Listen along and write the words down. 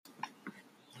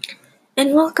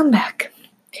And welcome back.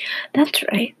 That's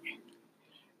right.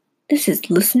 This is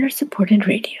listener-supported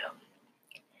radio.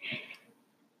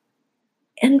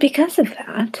 And because of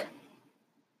that,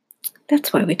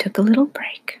 that's why we took a little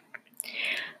break.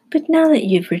 But now that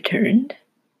you've returned,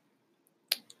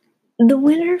 the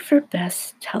winner for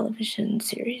Best Television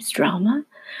Series Drama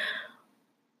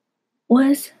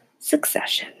was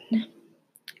Succession.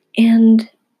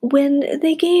 And when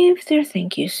they gave their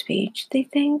thank you speech, they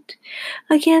thanked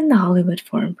again the Hollywood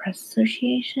Foreign Press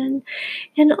Association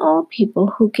and all people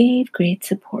who gave great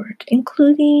support,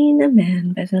 including a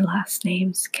man by the last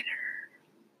name Skinner.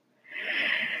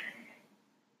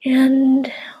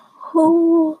 And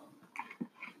who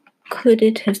could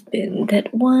it have been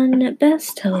that won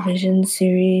Best Television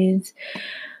Series,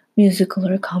 Musical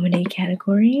or Comedy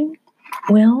category?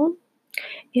 Well,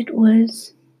 it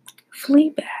was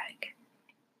Fleabag.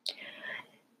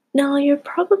 Now, you're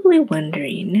probably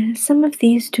wondering, some of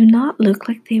these do not look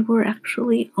like they were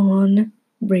actually on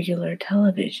regular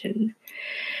television.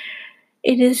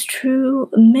 It is true,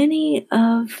 many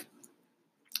of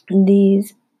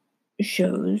these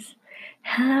shows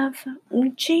have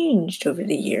changed over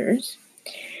the years,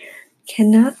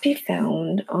 cannot be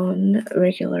found on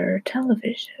regular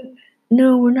television.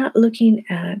 No, we're not looking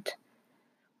at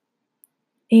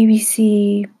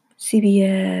ABC,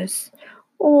 CBS,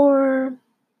 or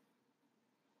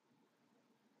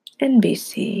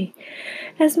NBC,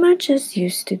 as much as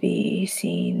used to be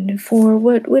seen for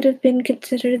what would have been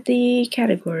considered the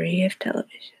category of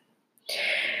television.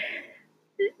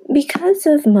 Because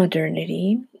of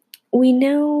modernity, we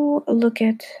now look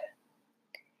at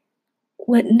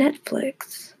what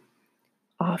Netflix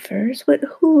offers, what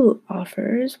Hulu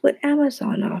offers, what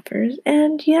Amazon offers,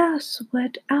 and yes,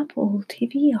 what Apple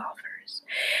TV offers.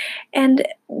 And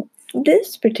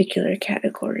this particular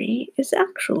category is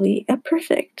actually a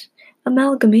perfect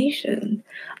amalgamation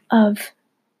of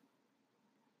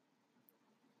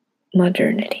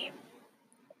modernity.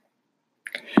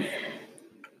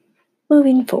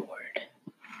 Moving forward.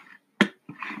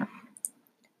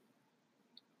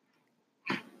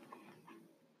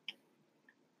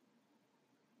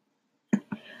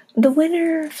 The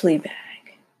winner, Fleabag.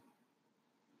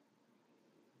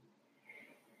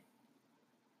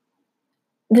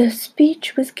 The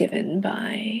speech was given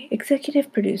by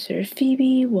executive producer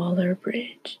Phoebe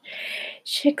Waller-Bridge.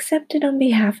 She accepted on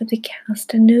behalf of the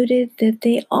cast and noted that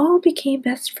they all became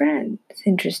best friends,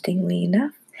 interestingly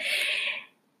enough,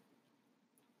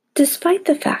 despite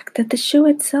the fact that the show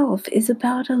itself is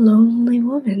about a lonely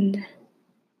woman.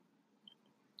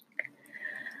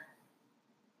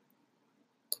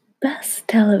 Best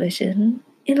Television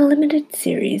in a limited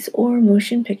series or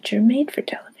motion picture made for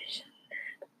television.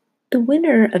 The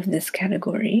winner of this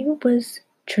category was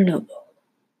Chernobyl.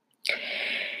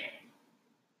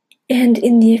 And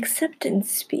in the acceptance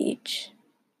speech,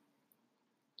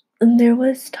 there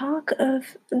was talk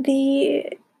of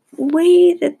the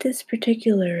way that this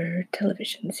particular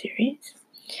television series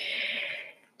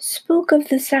spoke of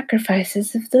the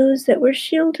sacrifices of those that were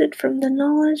shielded from the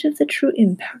knowledge of the true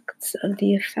impacts of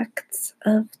the effects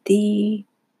of the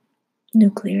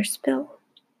nuclear spill.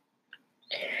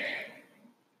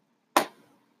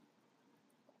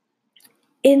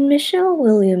 In Michelle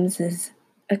Williams'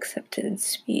 acceptance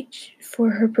speech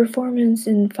for her performance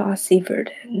in Fosse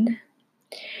Verdon,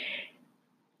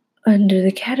 under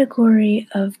the category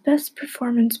of Best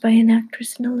Performance by an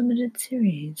Actress in a Limited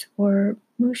Series or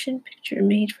Motion Picture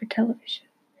Made for Television,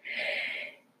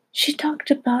 she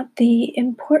talked about the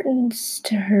importance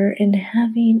to her in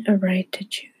having a right to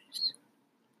choose.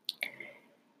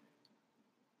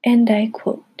 And I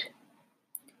quote,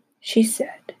 she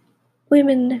said,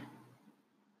 "Women,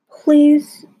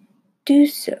 please do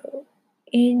so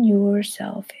in your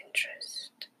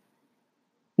self-interest,"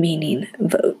 meaning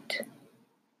vote.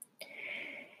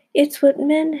 It's what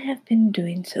men have been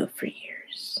doing so for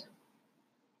years.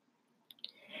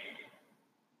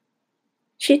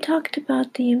 She talked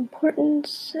about the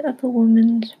importance of a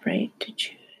woman's right to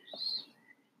choose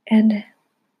and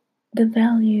the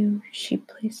value she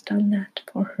placed on that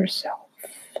for herself,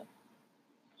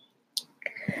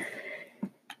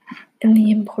 and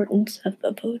the importance of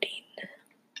voting.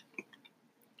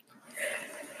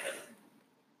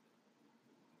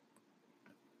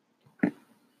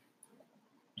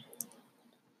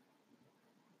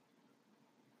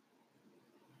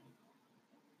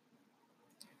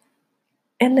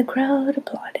 And the crowd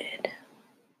applauded.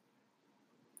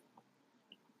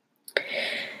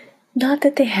 Not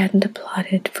that they hadn't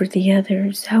applauded for the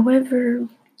others, however,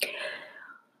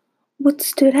 what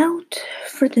stood out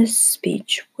for this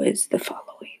speech was the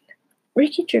following.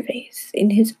 Ricky Gervais,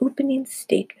 in his opening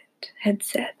statement, had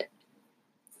said.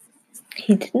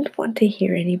 He didn't want to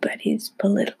hear anybody's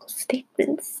political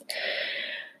statements,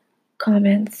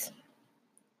 comments,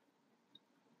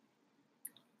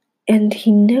 and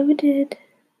he noted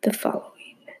the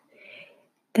following,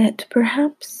 that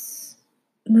perhaps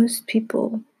most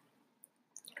people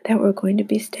that were going to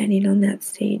be standing on that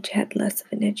stage had less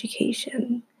of an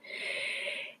education.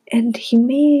 And he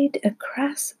made a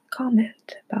crass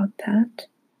comment about that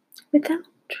without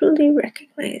truly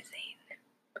recognizing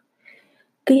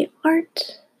the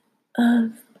art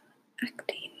of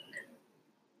acting.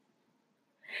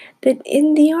 That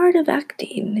in the art of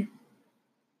acting,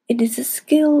 it is a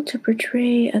skill to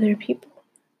portray other people.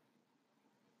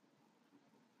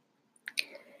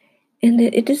 And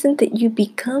it isn't that you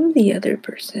become the other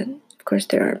person. Of course,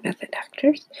 there are method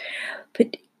actors,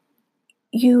 but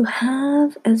you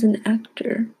have, as an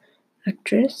actor,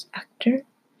 actress, actor,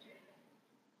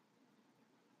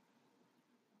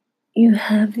 you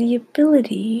have the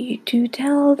ability to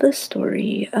tell the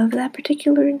story of that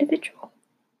particular individual,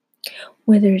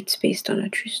 whether it's based on a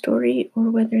true story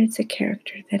or whether it's a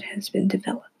character that has been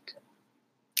developed.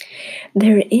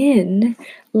 Therein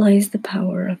lies the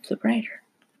power of the writer.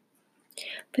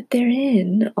 But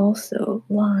therein also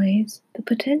lies the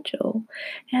potential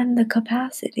and the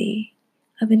capacity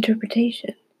of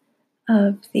interpretation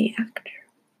of the actor.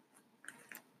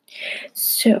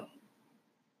 So,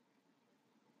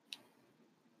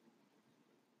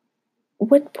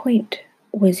 what point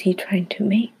was he trying to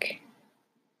make?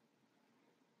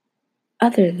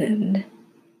 Other than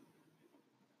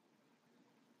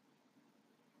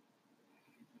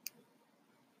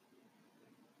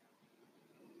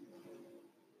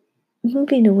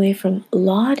moving away from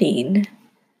lauding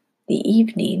the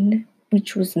evening,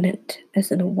 which was meant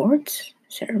as an awards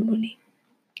ceremony,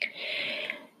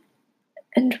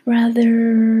 and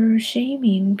rather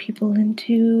shaming people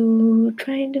into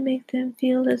trying to make them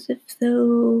feel as if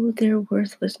though their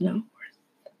worth was not worth.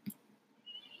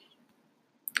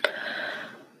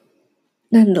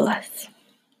 Nonetheless,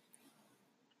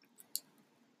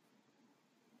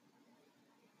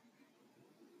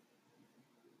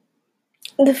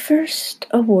 the first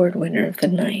award winner of the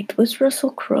night was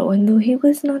Russell Crowe, and though he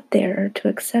was not there to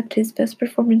accept his best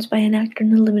performance by an actor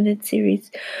in a limited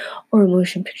series or a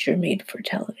motion picture made for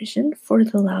television for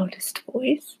The Loudest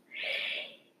Voice,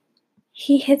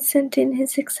 he had sent in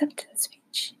his acceptance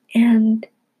speech, and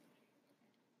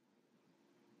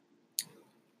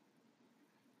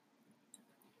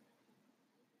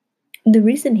the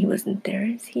reason he wasn't there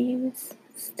is he was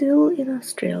still in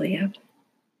Australia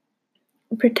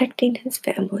protecting his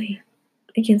family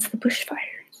against the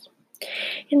bushfires.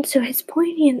 And so his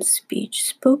poignant speech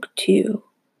spoke to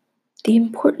the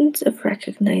importance of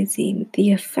recognizing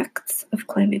the effects of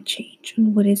climate change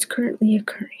on what is currently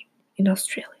occurring in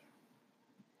Australia.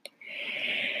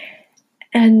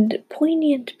 And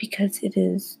poignant because it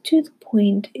is to the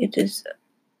point, it is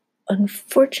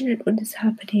unfortunate what is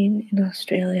happening in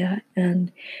Australia,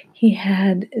 and he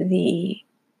had the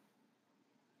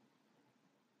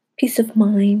peace of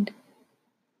mind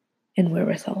and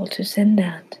wherewithal to send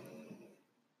that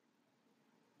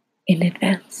in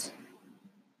advance,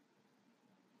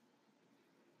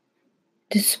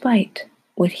 despite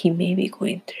what he may be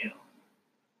going through,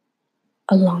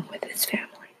 along with his family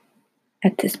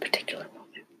at this particular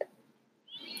moment.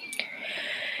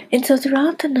 And so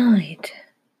throughout the night,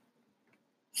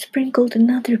 sprinkled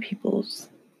in other people's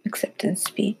acceptance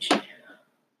speech,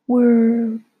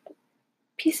 were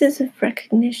pieces of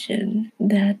recognition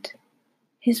that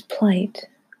his plight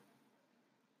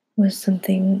was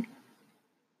something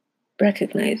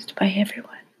recognized by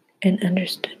everyone and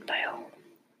understood by all.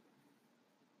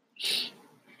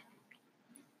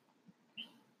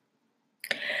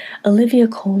 Olivia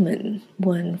Colman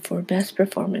won for Best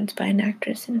Performance by an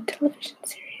Actress in a Television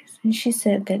Series, and she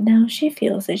said that now she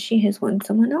feels that she has won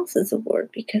someone else's award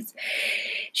because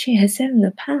she has said in the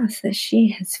past that she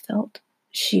has felt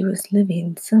she was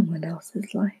living someone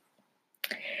else's life.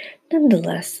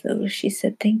 Nonetheless, though, she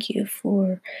said thank you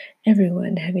for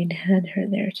everyone having had her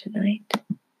there tonight.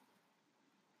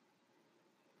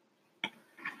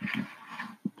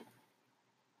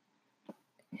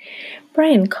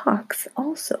 Brian Cox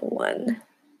also won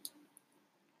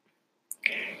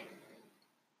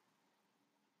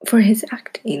for his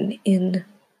acting in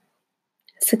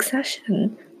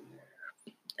Succession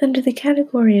under the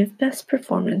category of Best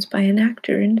Performance by an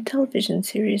Actor in a Television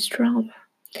Series Drama.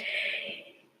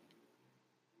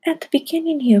 At the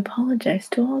beginning, he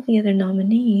apologized to all the other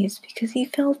nominees because he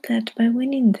felt that by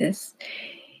winning this,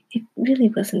 it really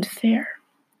wasn't fair.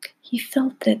 He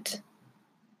felt that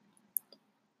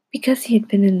because he had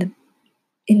been in the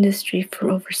industry for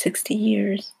over 60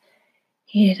 years.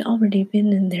 He had already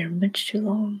been in there much too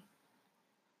long.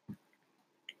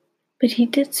 But he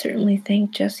did certainly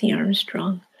thank Jesse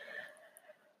Armstrong,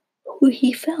 who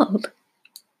he felt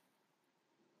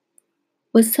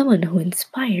was someone who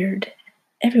inspired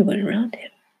everyone around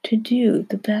him to do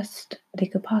the best they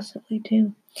could possibly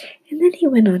do. And then he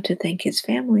went on to thank his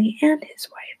family and his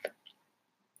wife.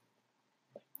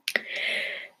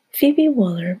 Phoebe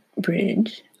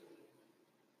Waller-Bridge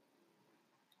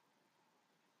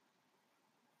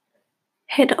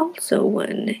had also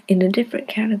won in a different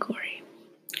category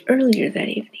earlier that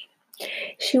evening.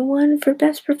 She won for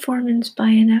Best Performance by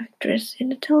an Actress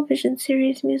in a Television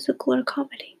Series, Musical, or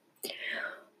Comedy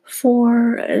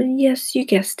for, yes, you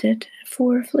guessed it,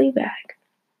 for Fleabag.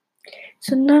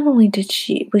 So not only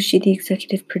was she the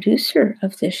executive producer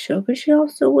of this show, but she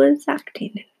also was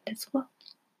acting in it as well.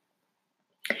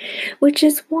 Which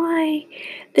is why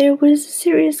there was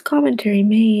serious commentary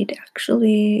made,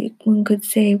 actually, one could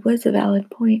say was a valid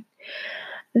point,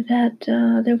 that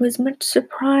there was much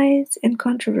surprise and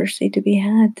controversy to be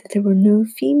had that there were no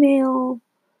female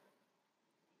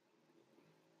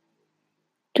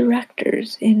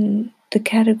directors in the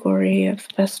category of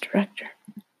Best Director.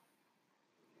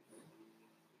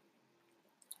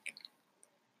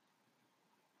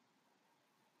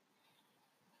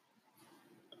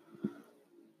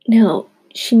 Now,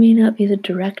 she may not be the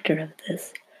director of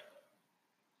this,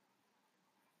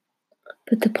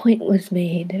 but the point was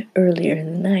made earlier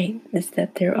in the night is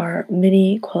that there are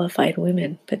many qualified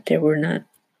women, but there were none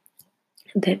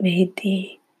that made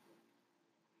the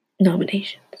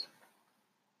nominations.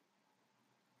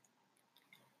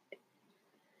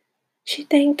 She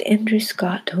thanked Andrew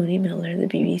Scott, Tony Miller, the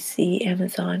BBC,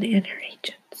 Amazon, and her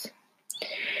agents.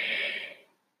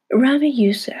 Ramy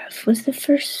Youssef was the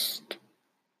first.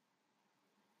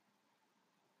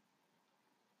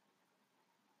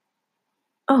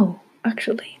 Oh,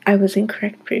 actually, I was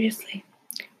incorrect previously.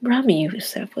 Ramy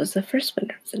Youssef was the first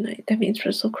winner of the night. That means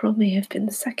Russell Crowe may have been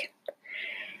the second.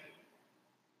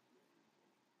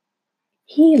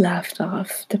 He laughed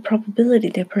off the probability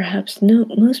that perhaps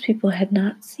most people had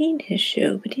not seen his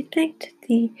show, but he thanked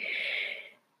the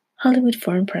Hollywood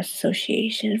Foreign Press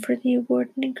Association for the award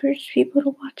and encouraged people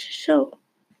to watch the show.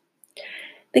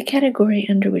 The category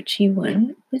under which he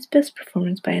won was Best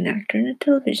Performance by an Actor in a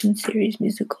Television Series,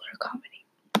 Musical, or Comedy.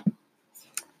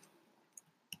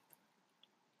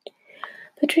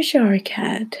 Patricia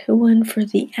Arquette, who won for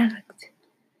The Act,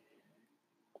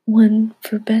 won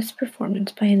for Best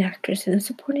Performance by an Actress in a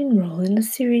Supporting Role in a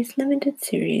Series, Limited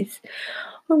Series,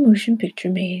 or Motion Picture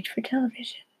made for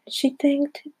television. She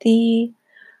thanked the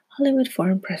Hollywood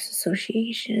Foreign Press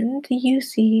Association, the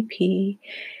UCP,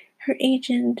 her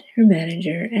agent, her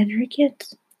manager, and her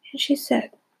kids. And she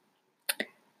said,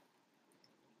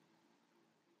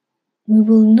 "We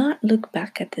will not look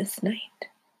back at this night.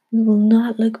 We will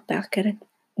not look back at it.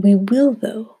 We will,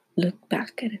 though, look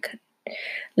back at it."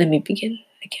 Let me begin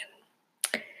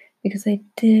again, because I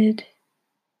did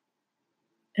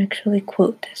actually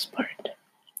quote this part.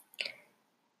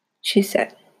 She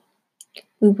said,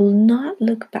 "We will not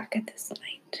look back at this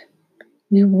night.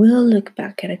 We will look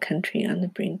back at a country on the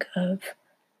brink of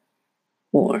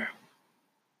war,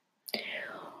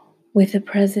 with a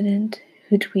president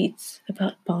who tweets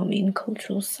about bombing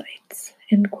cultural sites."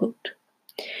 End quote.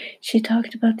 She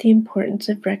talked about the importance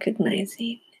of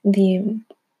recognizing the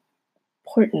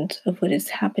importance of what is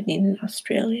happening in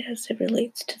Australia as it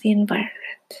relates to the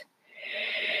environment.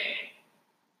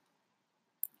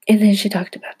 And then she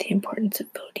talked about the importance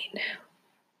of voting.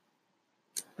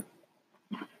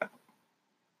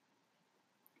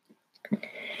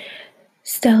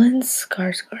 Stellan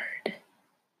Skarsgård,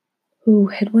 who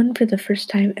had won for the first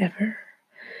time ever,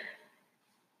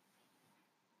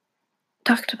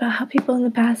 talked about how people in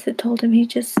the past had told him he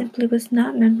just simply was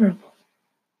not memorable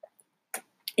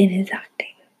in his acting.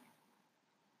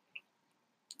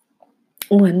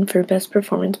 Won for Best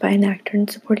Performance by an Actor in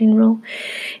a Supporting Role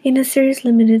in a Series,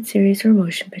 Limited Series, or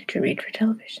Motion Picture made for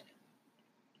television.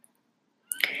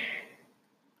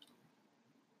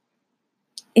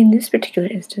 In this particular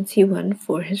instance, he won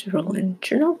for his role in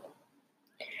Chernobyl.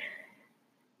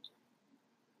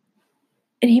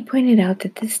 And he pointed out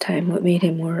that this time what made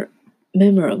him more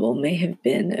memorable may have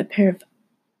been a pair of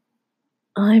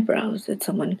eyebrows that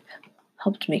someone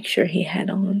helped make sure he had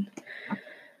on.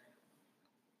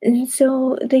 And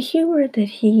so the humor that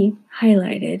he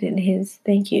highlighted in his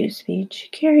thank you speech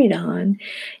carried on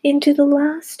into the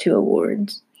last two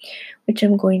awards, which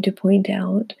I'm going to point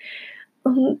out.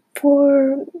 One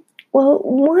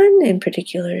in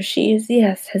particular, she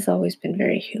has always been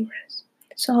very humorous.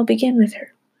 So I'll begin with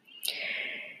her.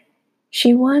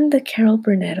 She won the Carol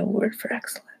Burnett Award for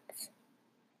Excellence.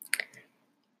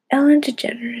 Ellen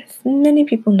DeGeneres, many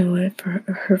people know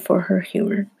her for her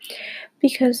humor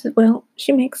because, well,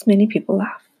 she makes many people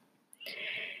laugh.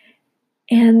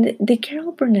 And the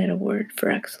Carol Burnett Award for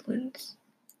Excellence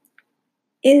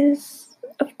is,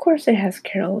 of course, it has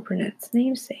Carol Burnett's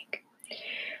namesake,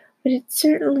 but it's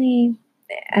certainly,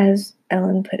 as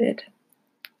Ellen put it,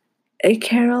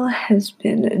 Carol has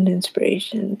been an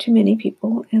inspiration to many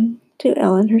people and to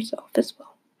Ellen herself as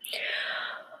well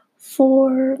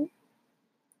for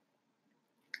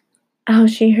how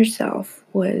she herself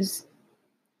was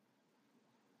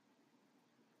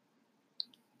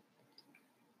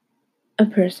a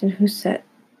person who set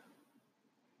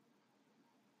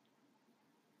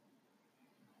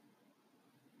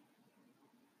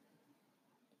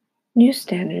new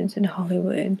standards in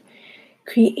Hollywood,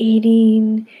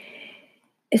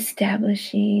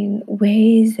 establishing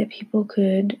ways that people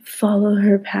could follow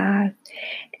her path.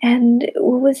 And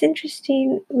what was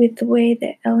interesting with the way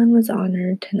that Ellen was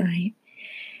honored tonight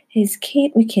is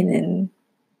Kate McKinnon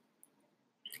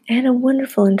had a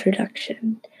wonderful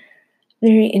introduction,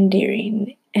 very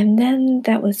endearing, and then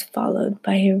that was followed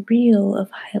by a reel of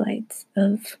highlights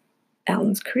of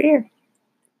Ellen's career.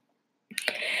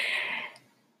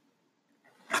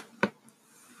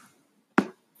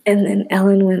 And then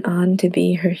Ellen went on to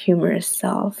be her humorous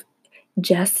self,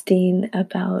 jesting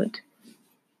about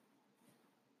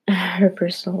her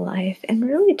personal life and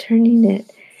really turning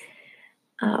it,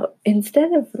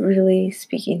 instead of really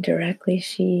speaking directly,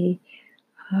 she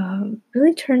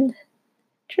really turned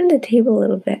the table a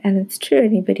little bit. And it's true,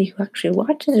 anybody who actually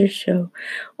watches her show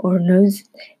or knows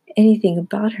anything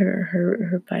about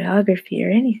her biography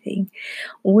or anything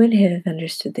would have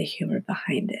understood the humor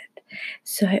behind it.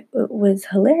 So it was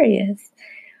hilarious,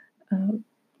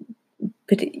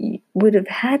 but you would have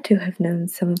had to have known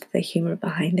some of the humor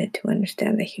behind it to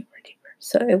understand the humor deeper.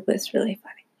 So it was really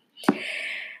funny,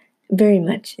 very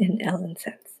much in Ellen's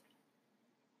sense.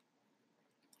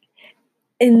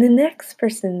 And the next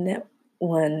person that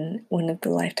won one of the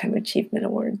Lifetime Achievement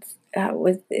Awards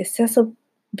was the Cecil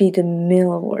B.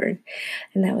 DeMille Award,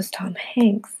 and that was Tom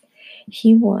Hanks.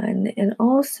 He won, and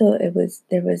also there was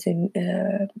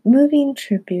a moving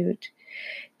tribute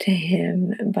to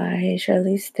him by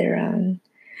Charlize Theron,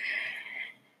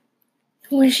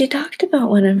 when she talked about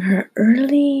one of her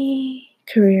early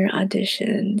career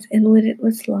auditions and what it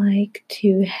was like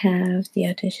to have the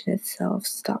audition itself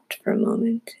stopped for a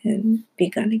moment and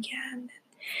begun again.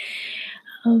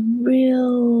 A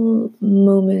real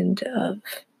moment of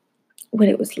what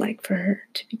it was like for her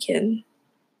to begin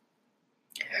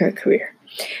her career.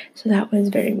 So that was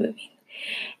very moving.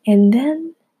 And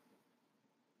then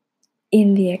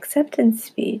in the acceptance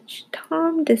speech,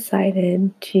 Tom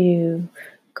decided to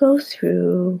go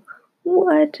through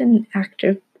what an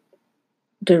actor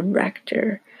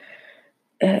director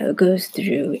goes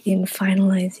through in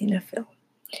finalizing a film.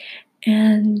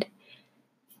 And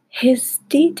his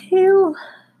detail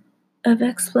of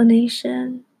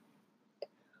explanation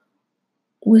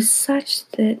was such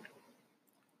that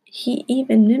he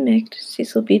even mimicked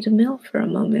Cecil B. DeMille for a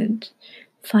moment,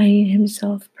 finding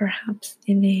himself perhaps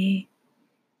in a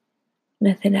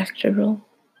method actor role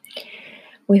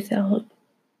without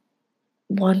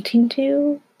wanting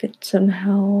to, but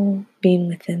somehow being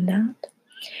within that.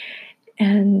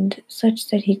 And such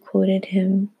that he quoted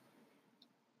him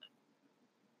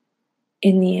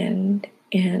in the end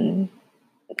and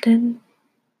then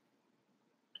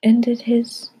ended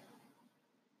his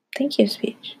thank you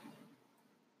speech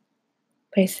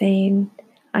by saying,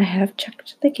 "I have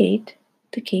checked the gate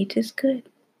is good."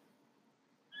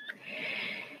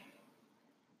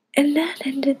 And that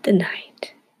ended the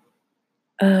night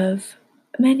of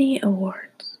many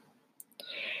awards.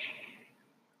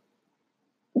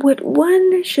 What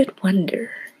one should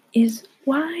wonder is,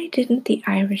 why didn't The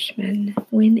Irishman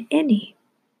win any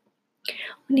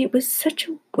when it was such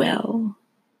a well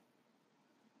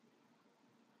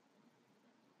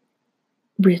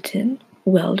written,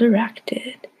 well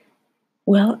directed,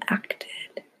 well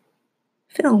acted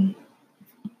film?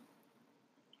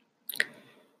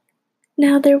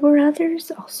 Now, there were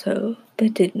others also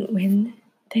that didn't win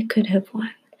that could have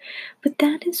won, but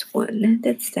that is one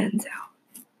that stands out.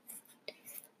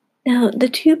 Now, The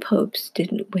Two Popes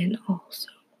didn't win also.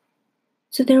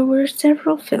 So there were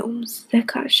several films that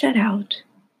got shut out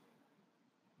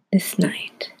this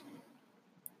night.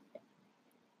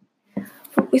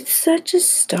 But with such a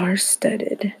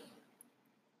star-studded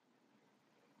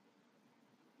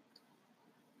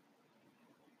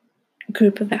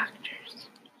group of actors,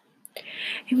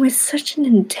 and with such an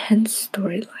intense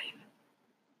storyline,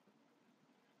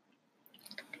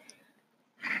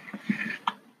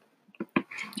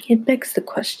 it begs the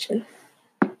question,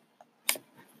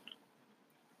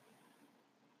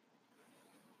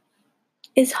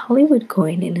 is Hollywood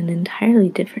going in an entirely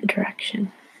different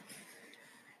direction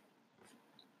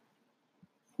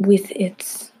with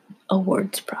its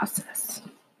awards process?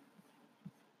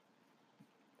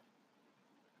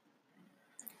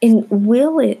 And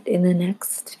will it, in the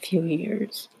next few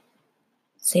years,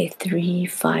 say 3,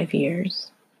 5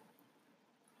 years,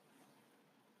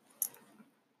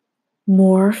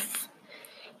 morph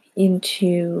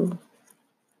into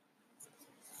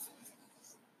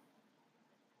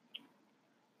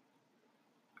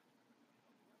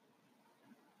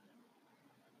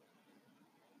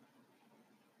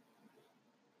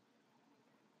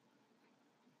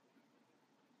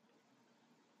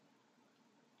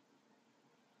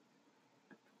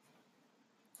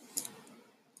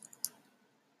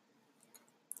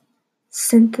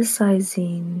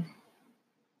synthesizing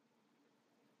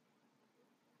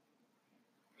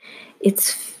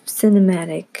its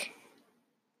cinematic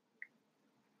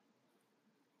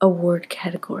award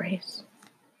categories?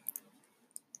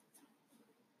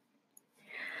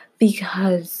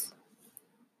 Because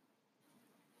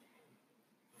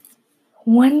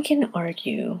one can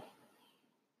argue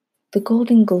the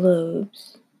Golden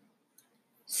Globes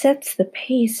sets the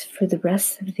pace for the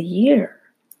rest of the year,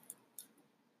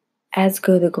 as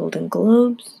go the Golden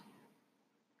Globes,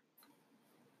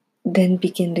 then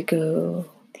begin to go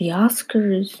the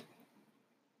Oscars,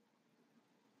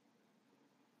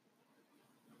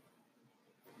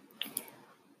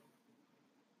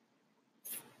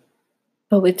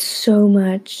 but with so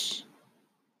much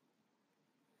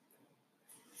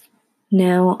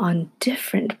now on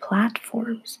different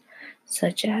platforms,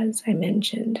 such as I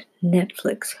mentioned,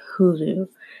 Netflix, Hulu,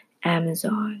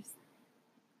 Amazon.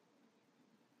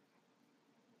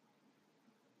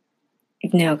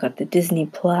 You've now got the Disney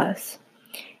Plus,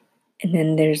 and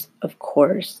then there's, of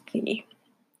course, the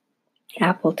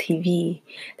Apple TV.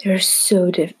 There are so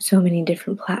many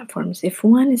different platforms. If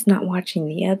one is not watching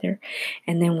the other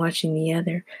and then watching the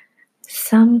other,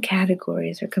 some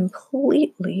categories are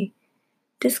completely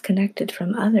disconnected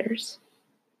from others.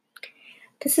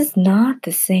 This is not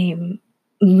the same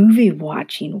movie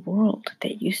watching world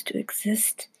that used to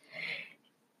exist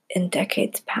in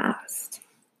decades past.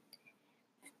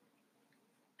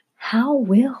 How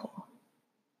will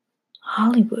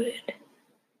Hollywood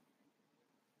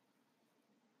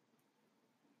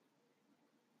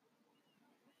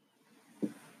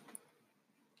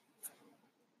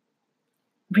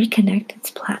reconnect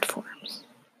its platforms?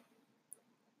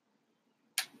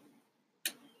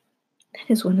 That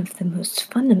is one of the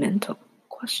most fundamental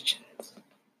questions.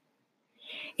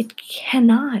 It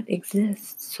cannot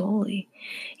exist solely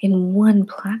in one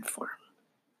platform.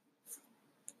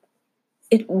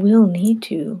 It will need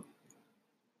to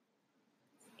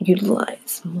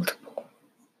utilize multiple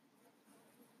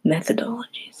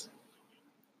methodologies.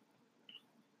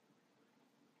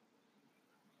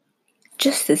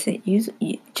 Just as it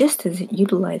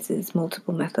utilizes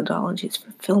multiple methodologies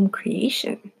for film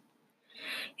creation,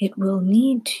 it will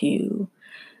need to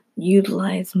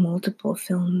utilize multiple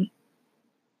film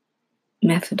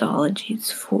methodologies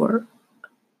for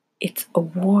its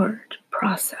award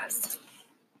process.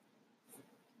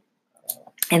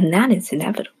 And that is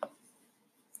inevitable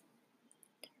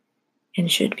and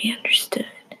should be understood,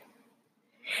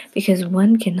 because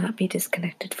one cannot be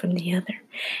disconnected from the other.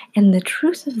 And the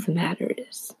truth of the matter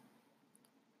is,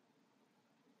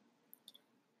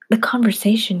 the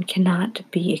conversation cannot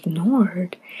be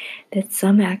ignored that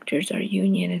some actors are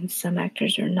union and some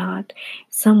actors are not.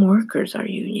 Some workers are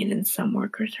union and some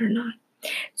workers are not.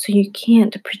 So you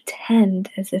can't pretend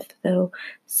as if though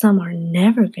some are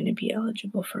never going to be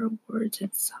eligible for awards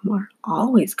and some are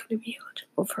always going to be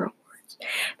eligible for awards.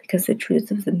 Because the truth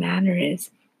of the matter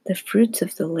is, the fruits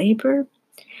of the labor,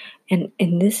 and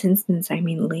in this instance I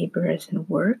mean labor as in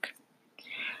work,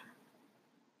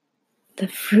 the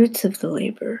fruits of the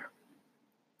labor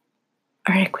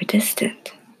are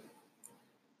equidistant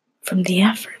from the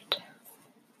effort.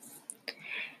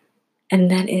 And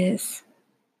that is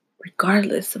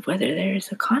regardless of whether there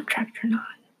is a contract or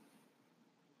not.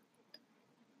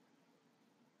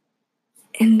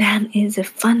 And that is a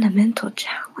fundamental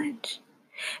challenge,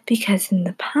 because in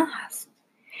the past,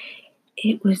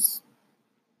 it was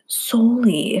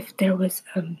solely if there was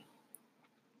a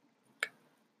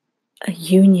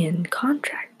union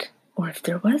contract or if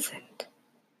there wasn't.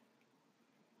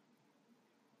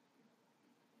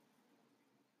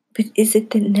 But is it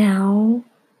that now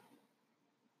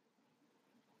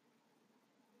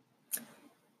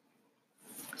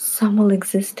some will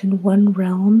exist in one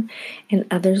realm and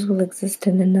others will exist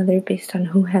in another based on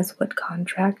who has what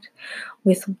contract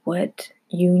with what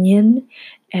union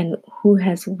and who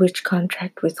has which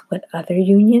contract with what other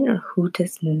union or who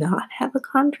does not have a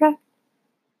contract.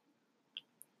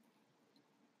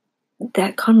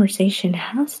 That conversation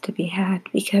has to be had,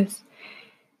 because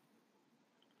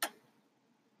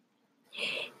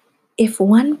if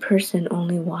one person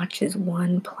only watches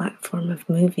one platform of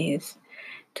movies,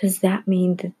 does that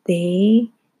mean that they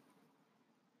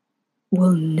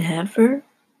will never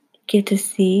get to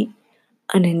see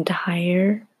an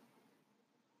entire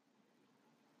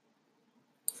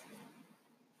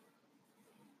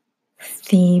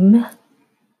theme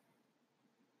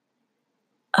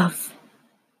of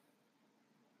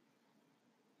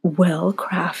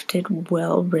well-crafted,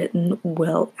 well-written,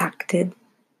 well-acted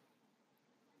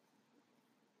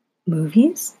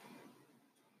movies?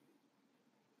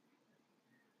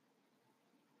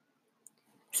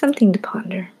 Something to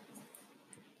ponder.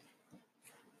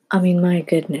 I mean, my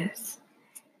goodness.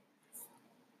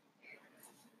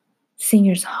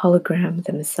 Singers hologram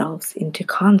themselves into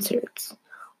concerts.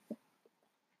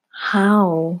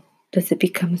 How does it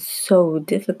become so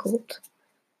difficult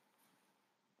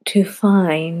to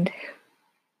find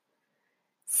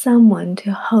someone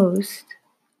to host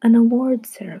an award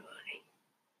ceremony?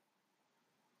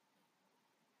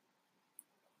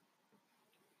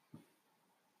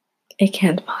 It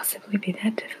can't possibly be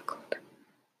that difficult.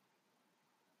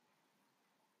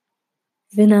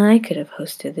 Even I could have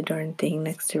hosted the darn thing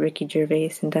next to Ricky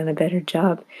Gervais and done a better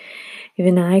job.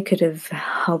 Even I could have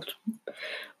helped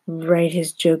write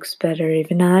his jokes better.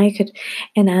 Even I could,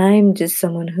 and I'm just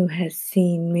someone who has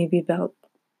seen maybe about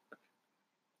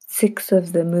 6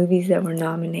 of the movies that were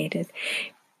nominated.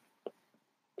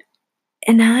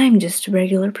 And I'm just a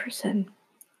regular person.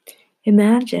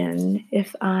 Imagine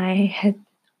if I had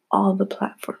all the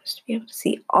platforms to be able to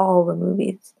see all the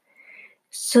movies.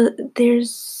 So there's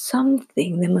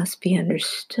something that must be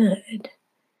understood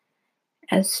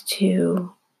as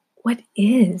to what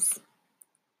is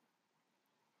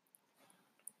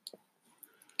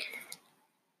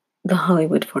the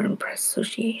Hollywood Foreign Press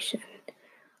Association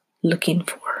looking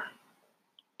for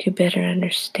to better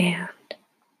understand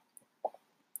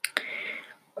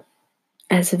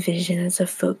as a vision, as a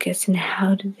focus, and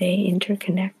how do they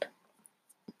interconnect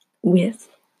with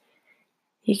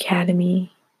the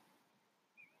Academy,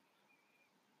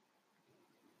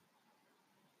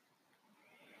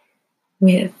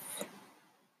 with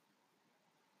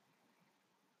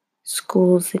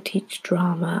schools that teach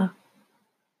drama,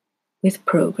 with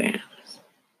programs.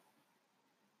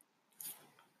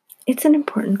 It's an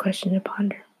important question to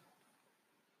ponder,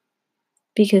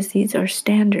 because these are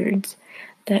standards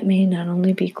that may not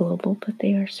only be global, but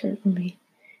they are certainly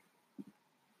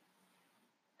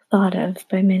thought of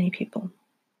by many people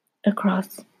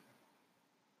across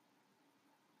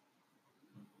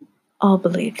all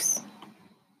beliefs.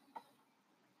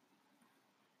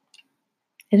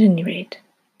 At any rate,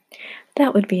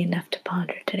 that would be enough to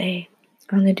ponder today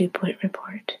on the Dew Point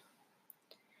Report.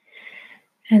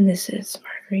 And this is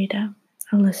Margarita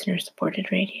on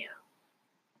listener-supported radio.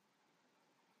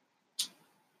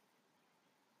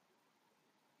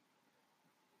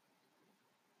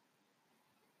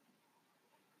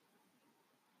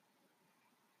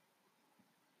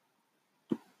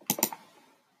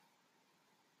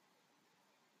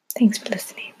 Thanks for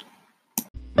listening.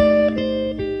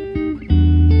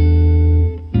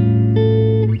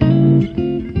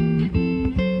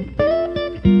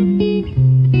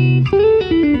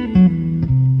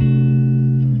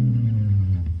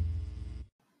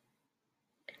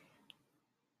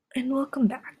 And welcome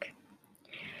back.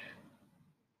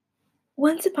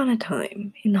 Once upon a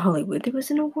time in Hollywood, there was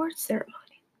an award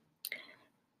ceremony,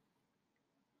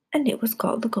 and it was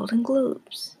called the Golden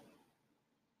Globes.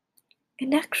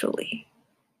 And actually,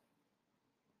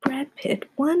 Brad Pitt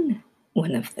won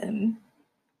one of them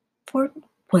for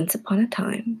Once Upon a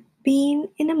Time being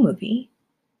in a movie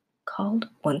called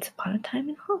Once Upon a Time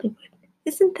in Hollywood.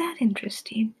 Isn't that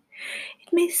interesting?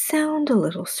 It may sound a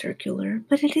little circular,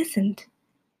 but it isn't.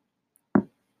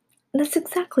 That's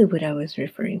exactly what I was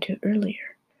referring to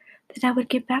earlier, that I would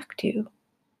get back to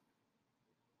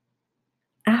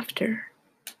after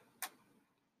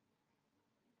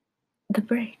the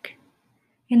break.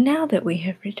 And now that we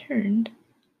have returned,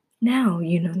 now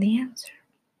you know the answer.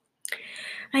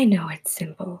 I know it's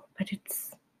simple, but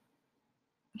it's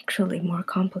actually more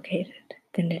complicated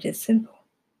than it is simple.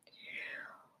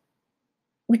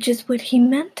 Which is what he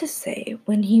meant to say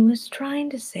when he was trying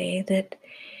to say that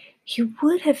he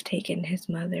would have taken his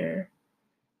mother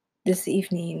this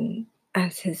evening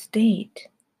as his date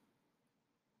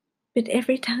But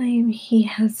every time he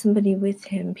has somebody with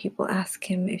him, people ask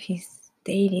him if he's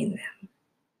dating them.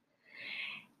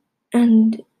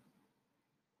 And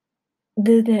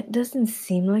though that doesn't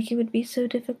seem like it would be so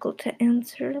difficult to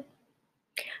answer,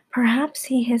 perhaps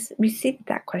he has received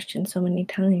that question so many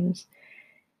times,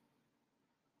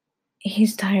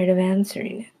 he's tired of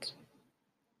answering it.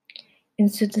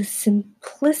 And so the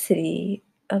simplicity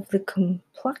of the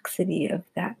complexity of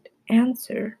that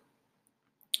answer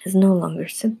is no longer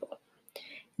simple.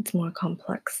 It's more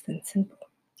complex than simple,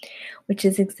 which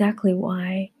is exactly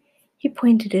why he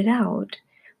pointed it out,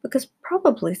 because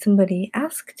probably somebody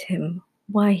asked him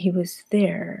why he was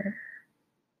there,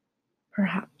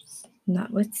 perhaps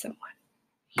not with someone.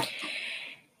 At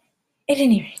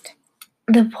any rate,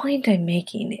 the point I'm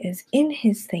making is in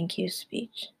his thank you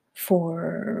speech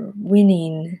for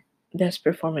winning Best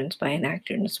Performance by an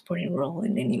Actor in a Supporting Role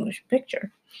in any Motion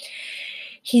Picture,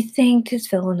 he thanked his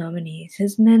fellow nominees.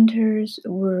 His mentors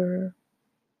were,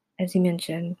 as he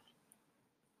mentioned,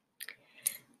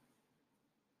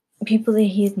 people that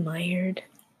he admired,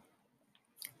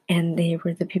 and they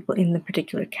were the people in the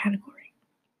particular category.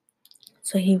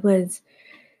 So he was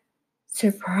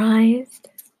surprised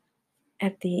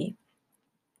at the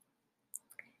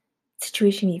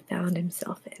situation he found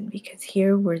himself in, because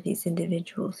here were these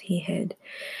individuals he had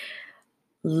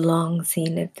long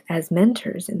seen it as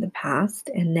mentors in the past,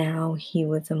 and now he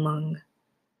was among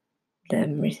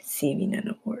them receiving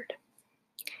an award.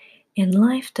 And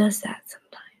life does that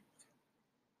sometimes.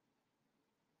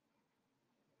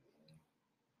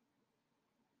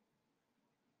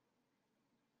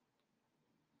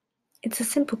 It's a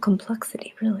simple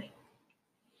complexity, really.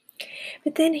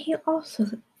 But then he also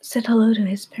said hello to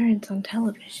his parents on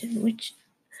television, which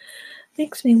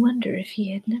makes me wonder if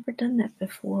he had never done that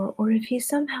before, or if he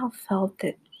somehow felt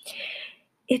that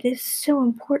it is so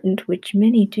important, which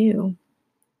many do,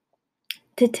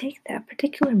 to take that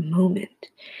particular moment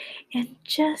and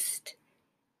just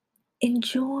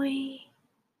enjoy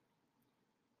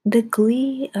the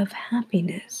glee of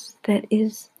happiness that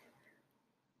is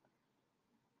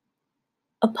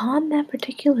upon that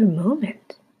particular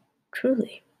moment,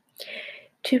 truly.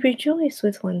 To rejoice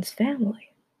with one's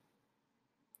family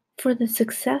for the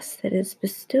success that is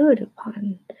bestowed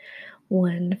upon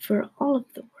one for all of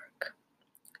the work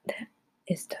that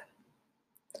is done.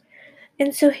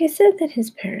 And so he said that his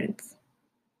parents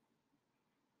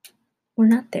were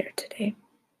not there today.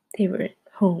 They were at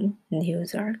home in the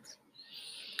Ozarks.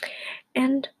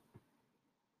 And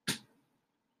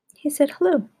he said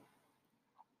hello,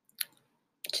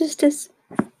 just as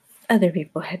other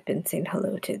people had been saying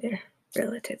hello to their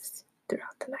relatives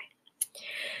throughout the night.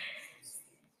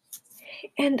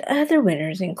 And other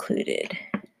winners included,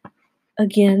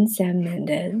 again, Sam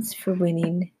Mendes for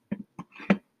winning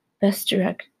Best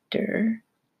Director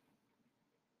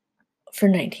for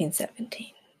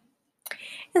 1917.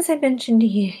 As I mentioned,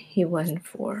 he won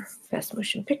for Best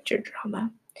Motion Picture Drama.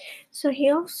 So he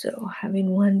also,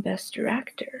 having won Best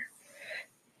Director,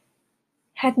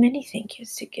 had many thank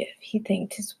yous to give. He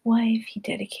thanked his wife, he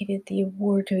dedicated the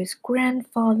award to his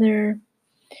grandfather,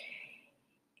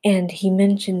 and he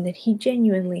mentioned that he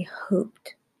genuinely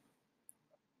hoped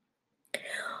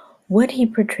what he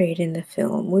portrayed in the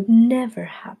film would never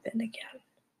happen again.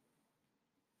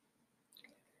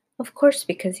 Of course,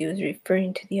 because he was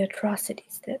referring to the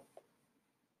atrocities that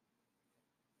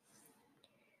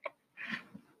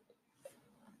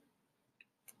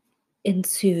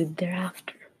ensued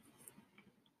thereafter.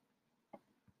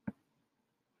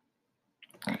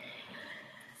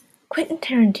 Quentin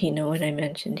Tarantino, when I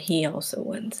mentioned he also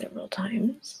won several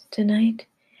times tonight,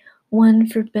 won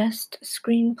for Best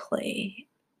Screenplay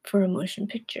for a Motion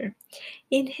Picture.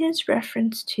 In his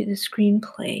reference to the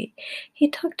screenplay, he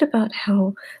talked about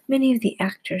how many of the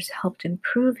actors helped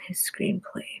improve his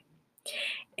screenplay.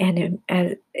 And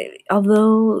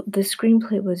although the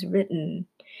screenplay was written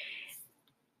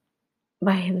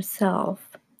by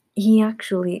himself, he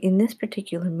actually, in this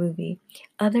particular movie,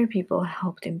 other people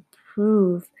helped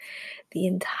improve the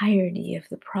entirety of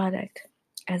the product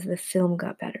as the film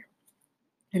got better.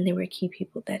 And they were key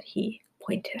people that he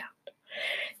pointed out.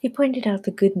 He pointed out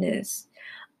the goodness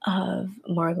of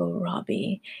Margot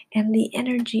Robbie and the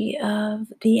energy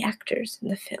of the actors in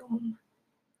the film,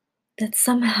 that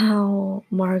somehow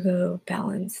Margot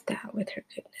balanced that with her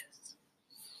goodness.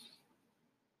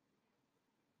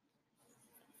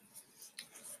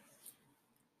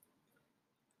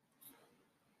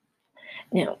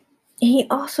 Now, he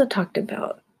also talked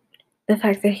about the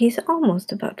fact that he's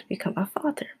almost about to become a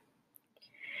father.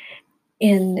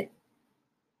 And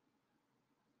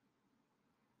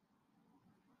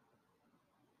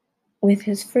with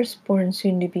his firstborn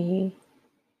soon to be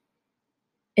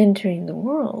entering the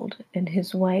world and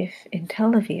his wife in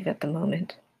Tel Aviv at the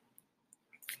moment,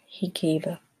 he gave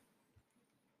a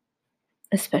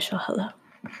special hello.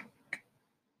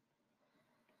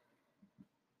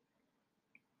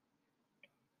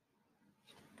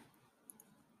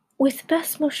 With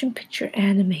Best Motion Picture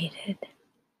Animated,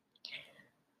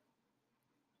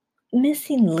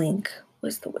 Missing Link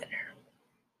was the winner.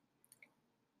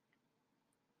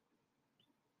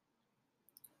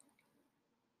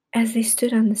 As they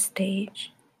stood on the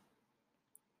stage,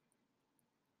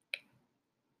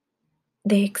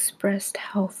 they expressed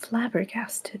how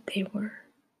flabbergasted they were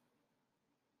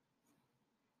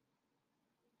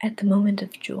at the moment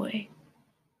of joy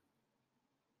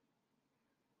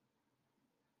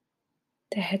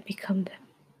that had become them.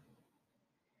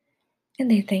 And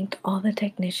they thanked all the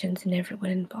technicians and everyone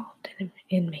involved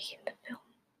in making the film.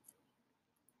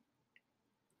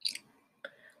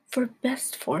 For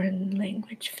Best Foreign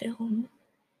Language Film,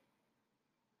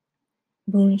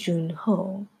 Bong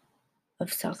Joon-ho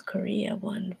of South Korea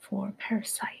won for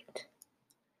Parasite.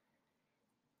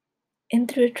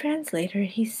 And through a translator,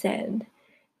 he said,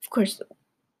 of course,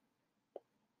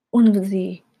 one of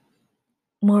the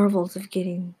marvels of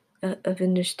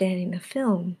understanding a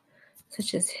film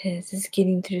such as his is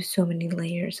getting through so many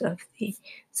layers of the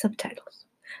subtitles.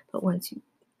 But once you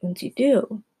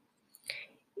do,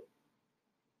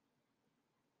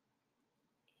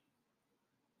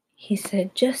 he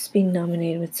said just being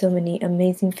nominated with so many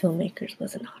amazing filmmakers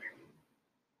was an honor.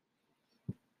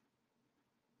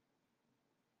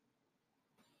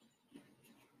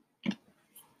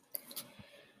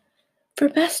 For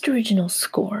Best Original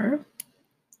Score,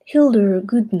 Hildur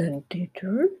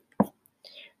Gudnadottir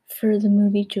for the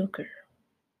movie Joker.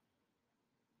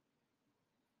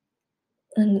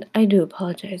 And I do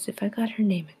apologize if I got her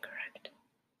name incorrect.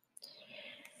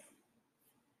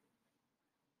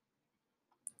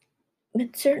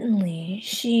 But certainly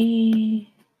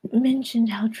she mentioned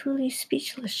how truly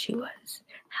speechless she was.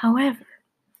 However,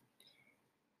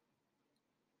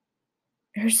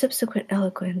 her subsequent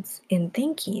eloquence in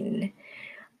thanking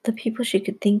the people she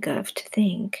could think of to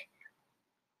thank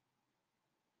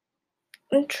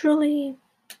and truly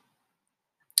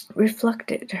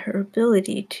reflected her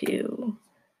ability to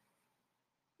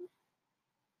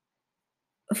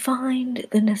find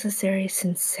the necessary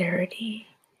sincerity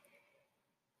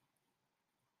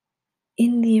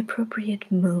in the appropriate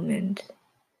moment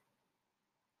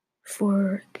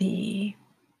for the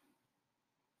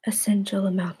essential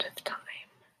amount of time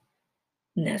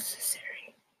necessary.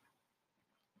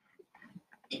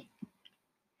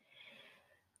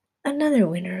 Another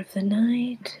winner of the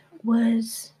night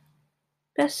was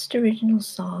Best Original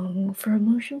Song for a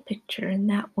Motion Picture, and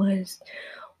that was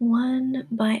won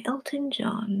by Elton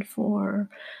John for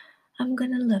I'm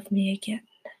Gonna Love Me Again.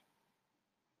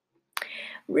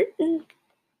 Written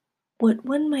what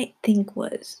one might think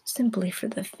was simply for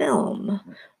the film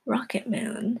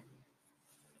Rocketman,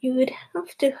 you would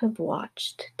have to have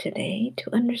watched today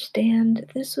to understand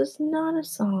this was not a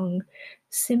song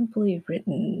simply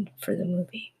written for the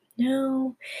movie.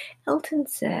 No, Elton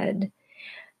said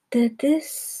that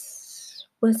this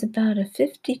was about a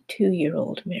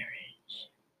 52-year-old marriage.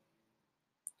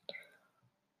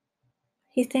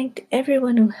 He thanked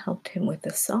everyone who helped him with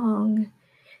the song,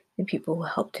 the people who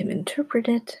helped him interpret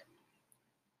it,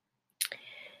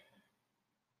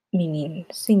 meaning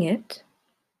sing it,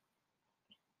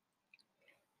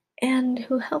 and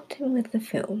who helped him with the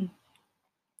film.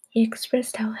 He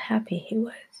expressed how happy he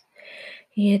was.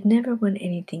 He had never won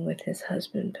anything with his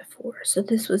husband before, so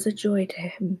this was a joy to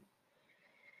him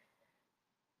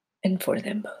and for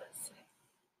them both.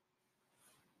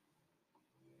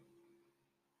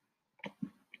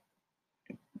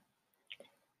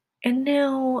 And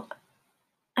now,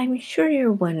 I'm sure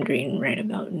you're wondering right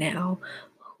about now,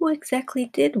 who exactly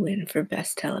did win for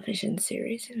Best Television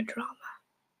Series in a Drama?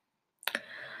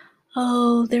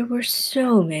 Oh, there were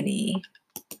so many.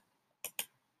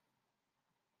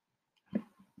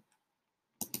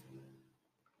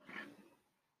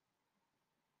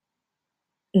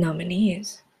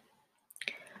 Nominees: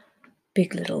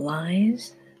 Big Little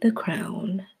Lies, The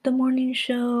Crown, The Morning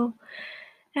Show,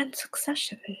 and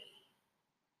Succession.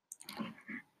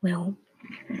 Well,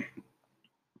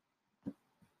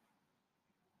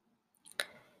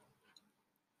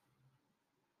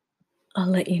 I'll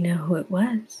let you know who it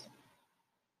was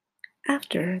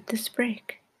after this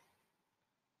break.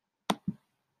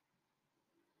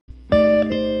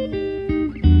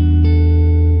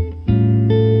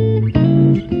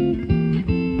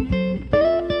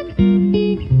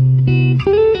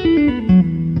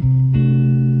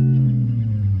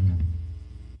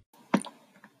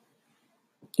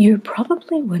 You're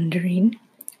probably wondering,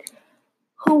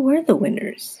 who were the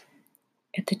winners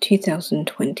at the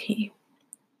 2020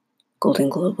 Golden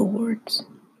Globe Awards?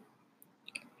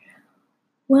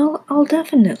 Well, I'll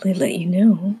definitely let you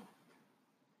know.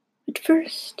 But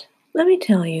first, let me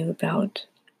tell you about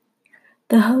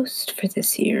the host for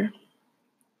this year.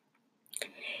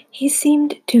 He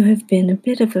seemed to have been a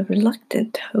bit of a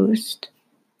reluctant host,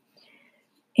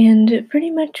 and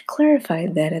pretty much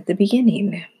clarified that at the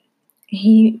beginning.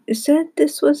 He said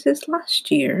this was his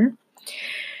last year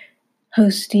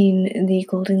hosting the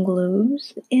Golden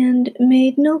Globes and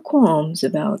made no qualms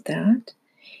about that.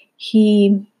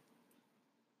 He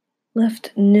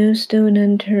left no stone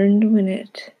unturned when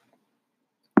it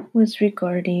was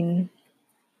regarding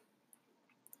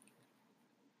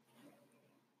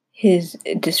his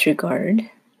disregard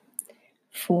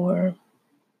for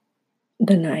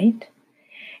the night,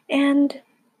 and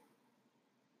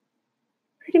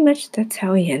pretty much that's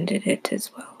how he ended it as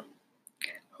well.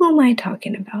 Who am I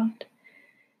talking about?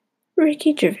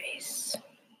 Ricky Gervais.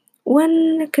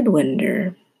 One could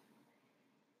wonder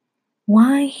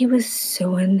why he was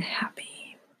so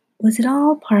unhappy. Was it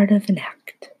all part of an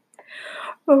act?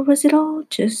 Or was it all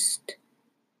just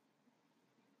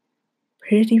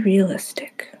pretty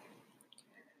realistic?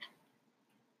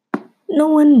 No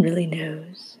one really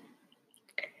knows.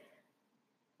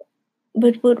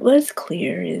 But what was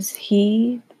clear is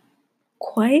he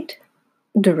quite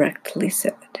directly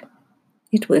said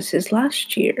it was his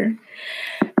last year,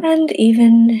 and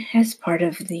even as part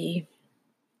of the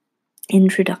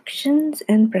introductions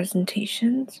and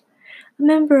presentations, a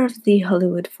member of the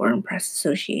Hollywood Foreign Press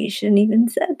Association even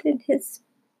said in his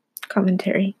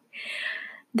commentary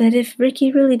that if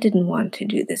Ricky really didn't want to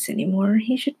do this anymore,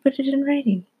 he should put it in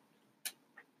writing.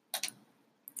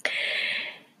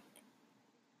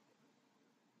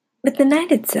 But the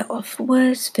night itself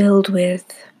was filled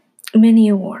with many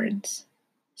awards,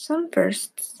 some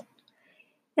firsts,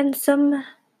 and some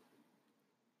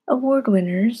award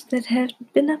winners that had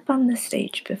been up on the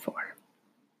stage before.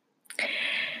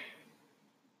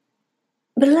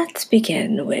 But let's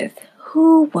begin with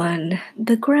who won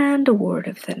the grand award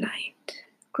of the night.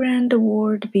 Grand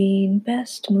award being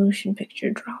Best Motion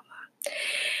Picture Drama.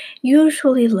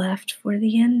 Usually left for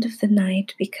the end of the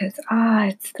night because,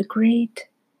 it's the great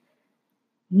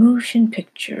Motion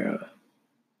Picture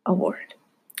Award.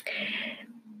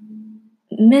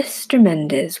 Mr.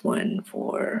 Mendes won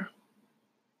for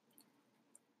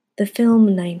the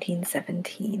film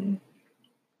 1917,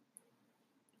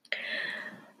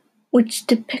 which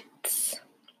depicts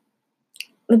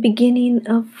the beginning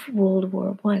of World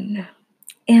War I.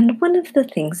 And one of the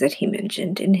things that he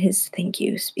mentioned in his thank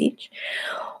you speech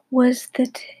was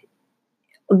that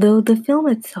though the film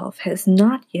itself has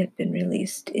not yet been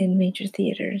released in major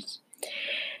theaters,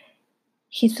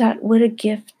 he thought what a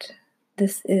gift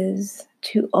this is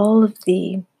to all of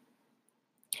the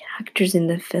actors in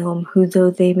the film who,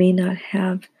 though they may not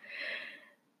have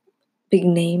big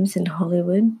names in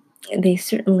Hollywood, they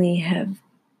certainly have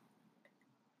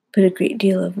put a great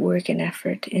deal of work and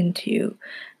effort into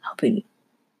helping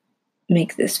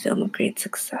make this film a great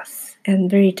success,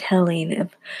 and very telling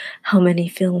of how many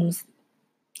films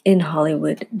in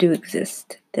Hollywood do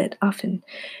exist that often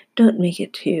don't make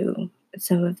it to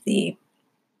some of the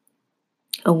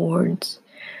awards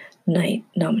night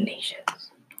nominations.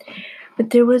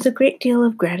 But there was a great deal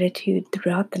of gratitude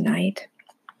throughout the night,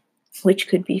 which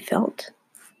could be felt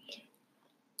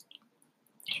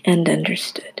and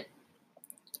understood.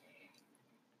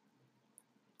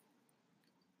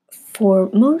 For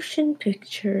motion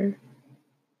picture,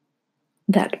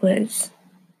 that was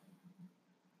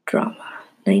Drama,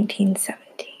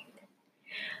 1917.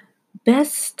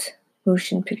 Best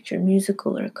motion picture,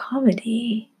 musical, or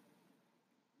comedy,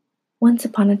 Once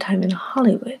Upon a Time in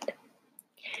Hollywood.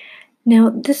 Now,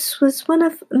 this was one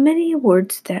of many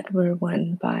awards that were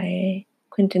won by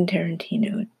Quentin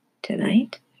Tarantino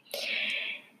tonight.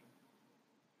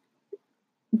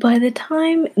 By the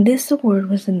time this award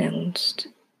was announced,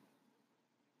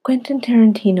 Quentin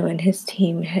Tarantino and his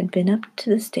team had been up to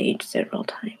the stage several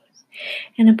times,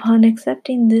 and upon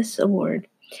accepting this award,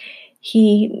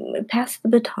 he passed the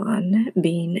baton,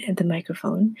 being the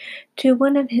microphone, to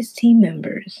one of his team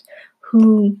members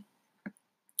who,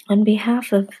 on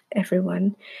behalf of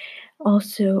everyone,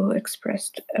 also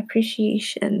expressed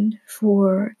appreciation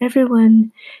for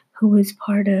everyone who was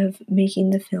part of making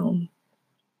the film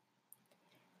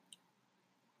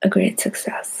a great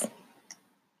success.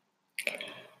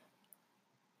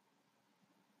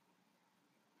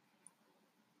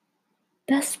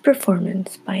 Best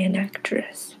performance by an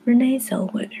actress, Renee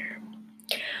Zellweger,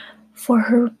 for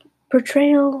her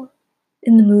portrayal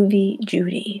in the movie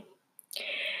Judy.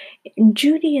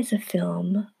 Judy is a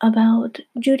film about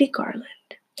Judy Garland,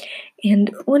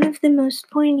 and one of the most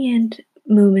poignant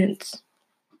moments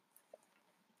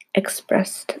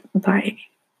expressed by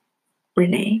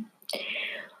Renee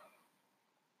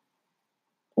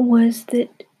was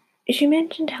that she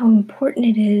mentioned how important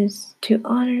it is to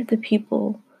honor the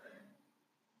people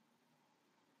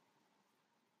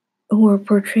who are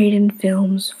portrayed in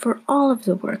films for all of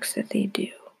the works that they do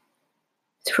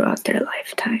throughout their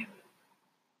lifetime.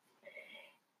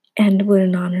 And what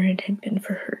an honor it had been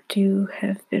for her to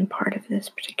have been part of this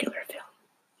particular film.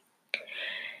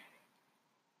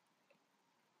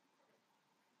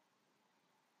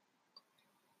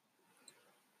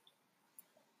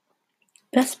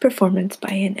 Best performance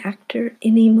by an actor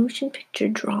in a motion picture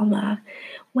drama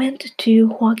went to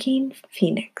Joaquin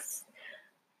Phoenix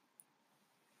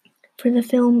for the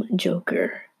film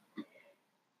Joker.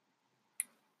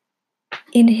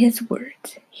 In his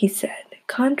words, he said,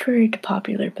 "Contrary to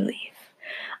popular belief,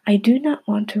 I do not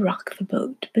want to rock the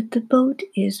boat, but the boat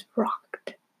is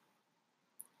rocked."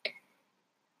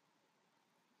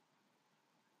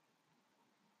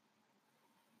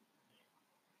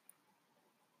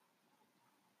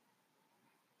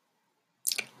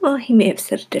 Well, he may have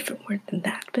said a different word than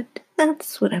that, but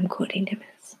that's what I'm quoting him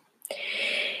as.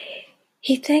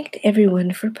 He thanked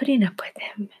everyone for putting up with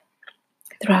him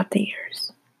throughout the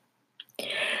years.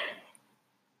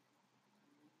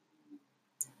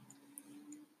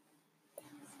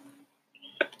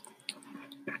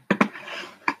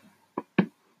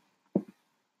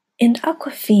 And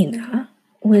Awkwafina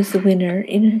was the winner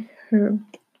in her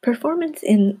performance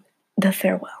in The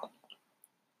Farewell.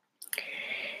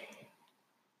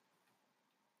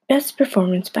 Best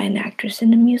performance by an actress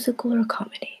in a musical or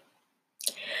comedy.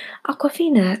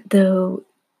 Awkwafina, though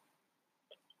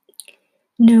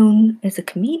known as a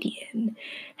comedian,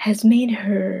 has made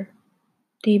her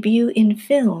debut in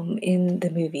film in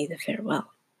the movie The Farewell.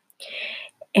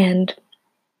 And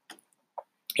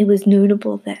it was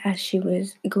notable that as she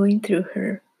was going through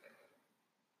her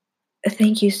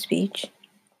thank you speech,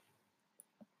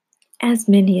 as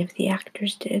many of the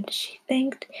actors did, she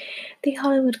thanked the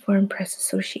Hollywood Foreign Press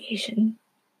Association,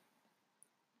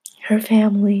 her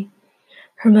family,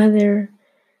 her mother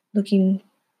looking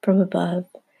from above,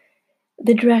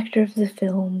 the director of the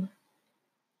film,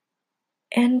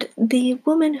 and the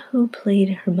woman who played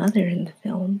her mother in the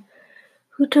film,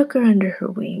 who took her under her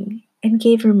wing and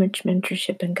gave her much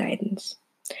mentorship and guidance,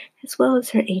 as well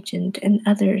as her agent and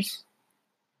others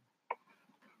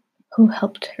who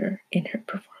helped her in her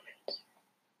performance.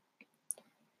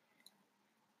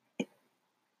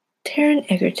 Taron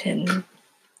Egerton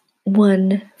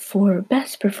won for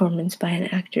Best Performance by an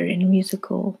Actor in a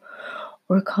Musical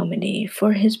or Comedy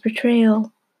for his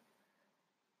portrayal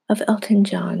of Elton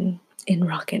John in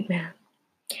Rocketman.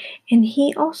 And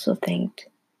he also thanked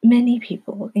many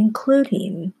people,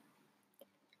 including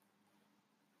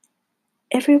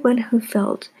everyone who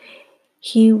felt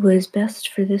he was best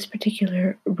for this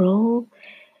particular role,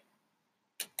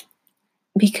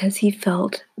 because he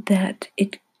felt that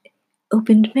it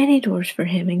opened many doors for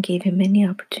him and gave him many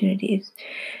opportunities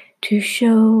to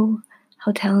show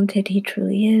how talented he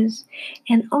truly is.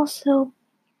 And also,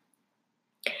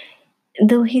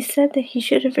 though he said that he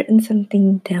should have written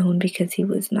something down because he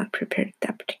was not prepared at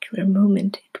that particular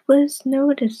moment, it was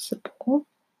noticeable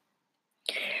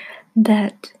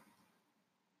that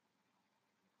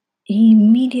he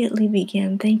immediately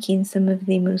began thanking some of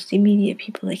the most immediate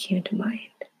people that came to mind.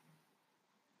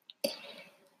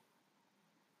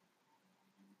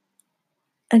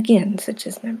 Again, such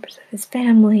as members of his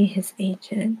family, his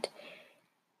agent,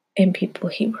 and people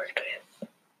he worked with.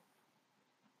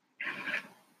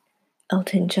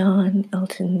 Elton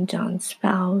John's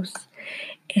spouse,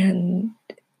 and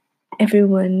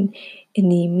everyone in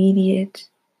the immediate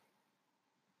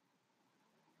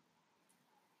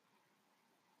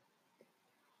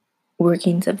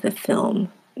workings of the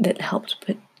film that helped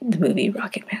put the movie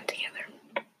Rocketman together.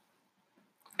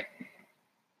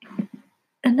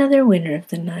 Another winner of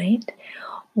the night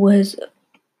was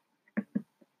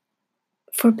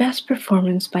for Best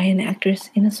Performance by an Actress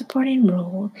in a Supporting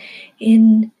Role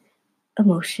in a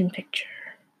Motion Picture.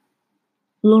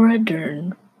 Laura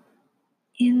Dern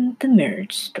in The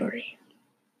Marriage Story.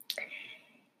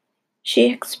 She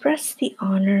expressed the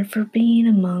honor for being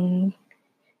among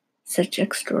such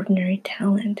extraordinary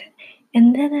talent,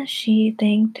 and then as she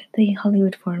thanked the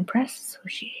Hollywood Foreign Press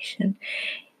Association,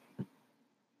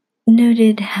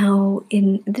 noted how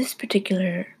in this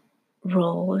particular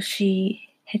role she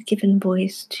had given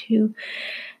voice to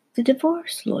the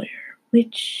divorce lawyer,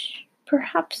 which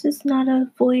perhaps is not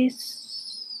a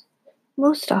voice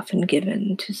most often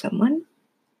given to someone,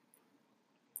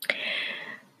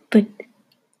 but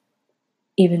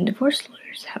even divorce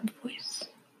lawyers have a voice.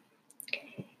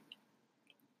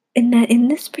 And that in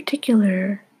this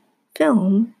particular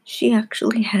film, she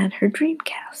actually had her dream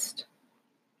cast.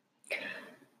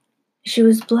 She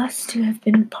was blessed to have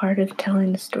been part of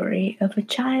telling the story of a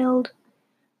child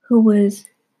who was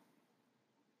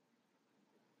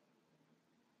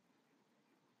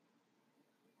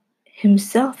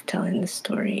himself telling the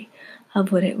story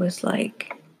of what it was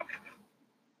like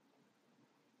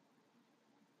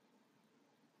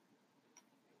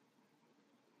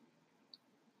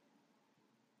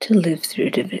to live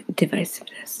through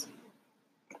divisiveness.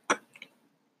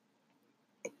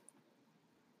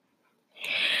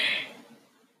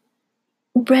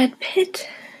 Brad Pitt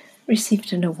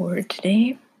received an award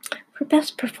today for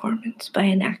Best Performance by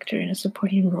an actor in a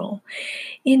supporting role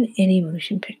in any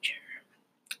motion picture.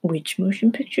 Which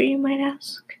motion picture, you might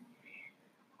ask?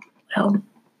 Well,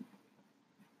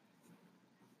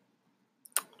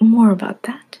 more about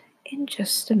that in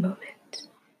just a moment.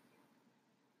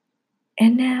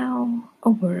 And now,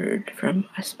 a word from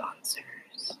a sponsor.